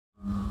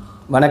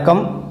வணக்கம்,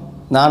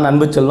 நான்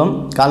அன்புசெல்வம்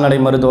கால்நடை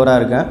மருத்துவராக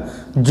இருக்கேன்.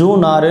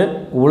 ஜூன் 6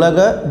 உலக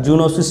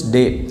ஜூனோசிஸ்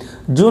டே.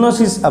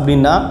 ஜூனோசிஸ்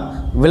அப்படின்னா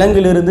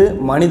விலங்கிலிருந்து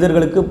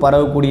மனிதர்களுக்கு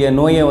பரவக்கூடிய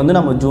நோயை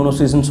நம்ம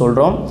ஜூனோசிஸ்ன்னு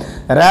சொல்கிறோம்.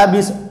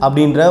 ரேபிஸ்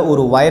அப்படின்ற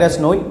ஒரு வைரஸ்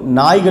நோய்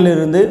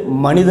நாய்களிலிருந்து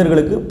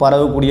மனிதர்களுக்கு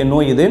பரவக்கூடிய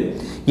நோய் இது.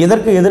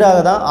 இதற்கு எதிராக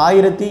தான்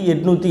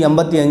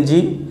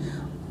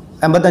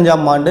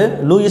 1885ஆம் ஆண்டு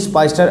லூயிஸ்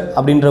பாஸ்டர்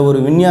அப்படின்ற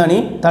ஒரு விஞ்ஞானி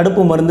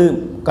தடுப்பு மருந்து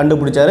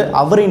கண்டுபிடிச்சார்.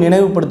 அவரை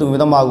நினைவுபடுத்தும்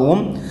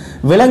விதமாகவும்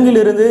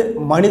விலங்கிலிருந்து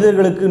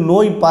மனிதர்களுக்கு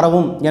நோய்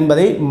பரவும்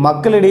என்பதை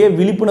மக்களிடையே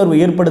விழிப்புணர்வு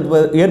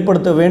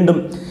ஏற்படுத்த வேண்டும்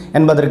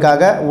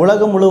என்பதற்காக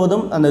உலகம்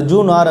முழுவதும் அந்த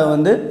ஜூன்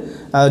 6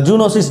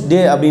 ஜூனோசிஸ் டே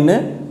அப்படின்னு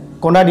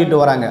கொண்டாடிட்டு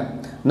வராங்க.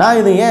 நான்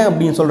இது ஏன்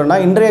அப்படின்னு சொல்கிறேன்னா,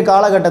 இன்றைய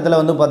காலகட்டத்தில்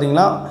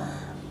பார்த்திங்கன்னா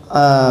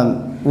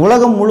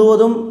உலகம்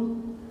முழுவதும்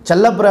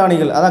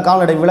செல்லப்பிராணிகள், அதான்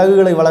கால்நடை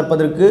விலங்குகளை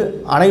வளர்ப்பதற்கு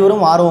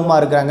அனைவரும் ஆர்வமாக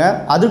இருக்கிறாங்க.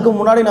 அதுக்கு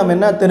முன்னாடி நம்ம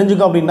என்ன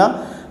தெரிஞ்சுக்கோம் அப்படின்னா,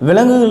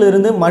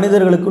 விலங்குகளிலிருந்து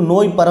மனிதர்களுக்கு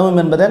நோய் பரவும்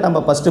என்பதை நம்ம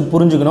ஃபஸ்ட்டு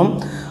புரிஞ்சுக்கணும்.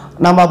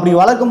 நம்ம அப்படி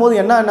வளர்க்கும் போது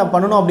என்ன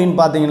பண்ணணும் அப்படின்னு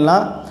பார்த்தீங்கன்னா,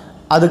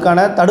 அதுக்கான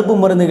தடுப்பு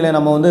மருந்துகளை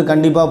நம்ம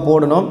கண்டிப்பாக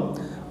போடணும்.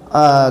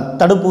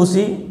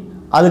 தடுப்பூசி,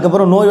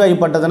 அதுக்கப்புறம்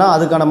நோய்வாய்ப்பட்டதுன்னா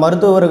அதுக்கான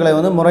மருத்துவர்களை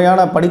முறையான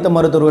படித்த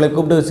மருத்துவர்களை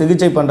கூப்பிட்டு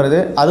சிகிச்சை பண்ணுறது,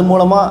 அது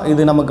மூலமாக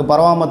இது நமக்கு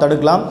பரவாமல்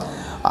தடுக்கலாம்.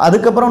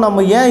 அதுக்கப்புறம்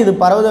நம்ம ஏன் இது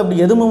பரவுது,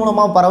 அப்படி எது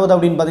மூலமாக பரவுது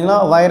அப்படின்னு பார்த்திங்கன்னா,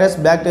 வைரஸ்,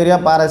 பாக்டீரியா,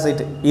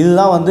 பாராசைட்,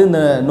 இதுதான்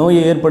இந்த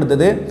நோயை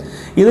ஏற்படுத்துது.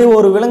 இது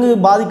ஒரு விலங்கு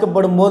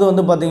பாதிக்கப்படும் போது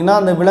பார்த்திங்கன்னா,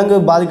 அந்த விலங்கு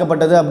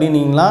பாதிக்கப்பட்டது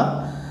அப்படின்னீங்கன்னா,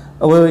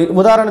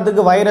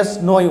 உதாரணத்துக்கு வைரஸ்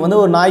நோய்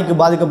ஒரு நாய்க்கு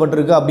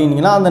பாதிக்கப்பட்டிருக்கு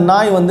அப்படின்னீங்கன்னா, அந்த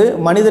நாய்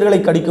மனிதர்களை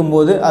கடிக்கும்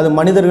போது அது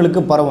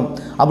மனிதர்களுக்கு பரவும்.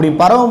 அப்படி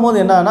பரவும் போது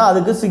என்னன்னா,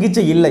 அதுக்கு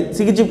சிகிச்சை இல்லை,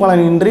 சிகிச்சை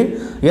பலனின்றி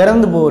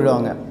இறந்து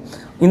போயிடுவாங்க.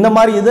 இந்த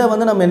மாதிரி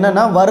இதை நம்ம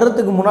என்னென்னா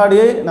வர்றதுக்கு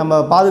முன்னாடியே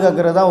நம்ம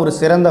பாதுகாக்கிறது தான் ஒரு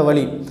சிறந்த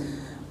வழி,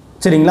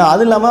 சரிங்களா?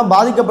 அது இல்லாமல்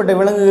பாதிக்கப்பட்ட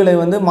விலங்குகளை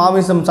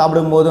மாமிசம்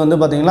சாப்பிடும்போது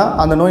பார்த்திங்கன்னா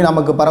அந்த நோய்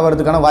நமக்கு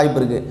பரவறதுக்கான வாய்ப்பு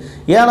இருக்குது.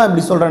 ஏன் நான்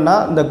இப்படி சொல்கிறேன்னா,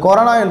 இந்த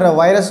கொரோனா என்ற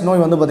வைரஸ் நோய்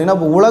பார்த்திங்கன்னா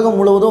இப்போ உலகம்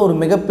முழுவதும் ஒரு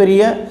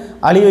மிகப்பெரிய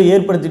அழிவை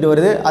ஏற்படுத்திட்டு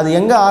வருது. அது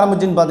எங்கே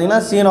ஆரம்பிச்சுன்னு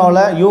பார்த்திங்கன்னா,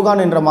 சீனாவில்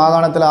யூகான் என்ற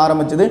மாகாணத்தில்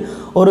ஆரம்பிச்சது.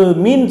 ஒரு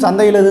மீன்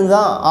சந்தையிலிருந்து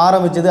தான்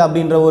ஆரம்பிச்சது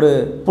அப்படின்ற ஒரு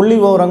புள்ளி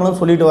விவரங்களும்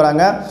சொல்லிட்டு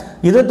வராங்க.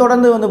 இதை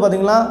தொடர்ந்து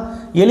பார்த்திங்கன்னா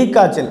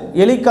எலிக்காய்ச்சல்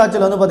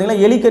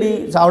பார்த்திங்கன்னா எலிக்கறி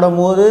சாப்பிடும்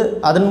போது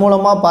அதன்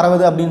மூலமாக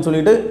பரவுது அப்படின்னு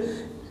சொல்லிட்டு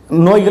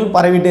நோய்கள்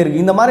பரவிட்டே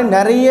இருக்குது. இந்த மாதிரி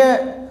நிறைய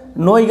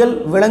நோய்கள்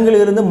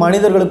விலங்கிலிருந்து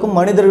மனிதர்களுக்கும்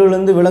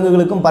மனிதர்களிலிருந்து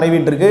விலங்குகளுக்கும்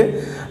பரவிட்டு இருக்கு.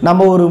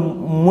 நம்ம ஒரு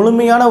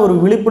முழுமையான ஒரு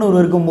விழிப்புணர்வு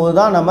இருக்கும்போது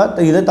தான் நம்ம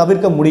இதை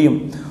தவிர்க்க முடியும்.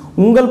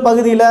 உங்கள்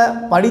பகுதியில்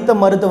படித்த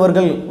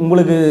மருத்துவர்கள்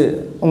உங்களுக்கு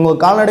உங்கள்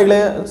கால்நடைகளை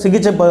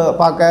சிகிச்சை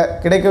பார்க்க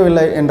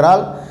கிடைக்கவில்லை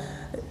என்றால்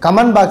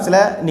கமெண்ட் பாக்ஸில்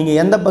நீங்கள்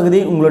எந்த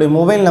பகுதி, உங்களுடைய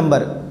மொபைல்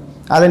நம்பர்,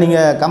 அதை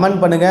நீங்கள்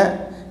கமெண்ட் பண்ணுங்கள்.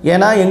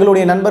 ஏன்னா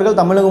எங்களுடைய நண்பர்கள்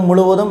தமிழகம்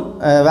முழுவதும்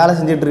வேலை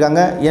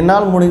செஞ்சிட்ருக்காங்க.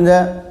 என்னால் முடிந்த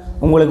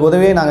உங்களுக்கு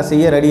உதவியை நாங்கள்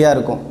செய்ய ரெடியாக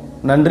இருக்கோம்.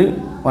 நன்றி,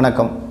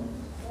 வணக்கம்.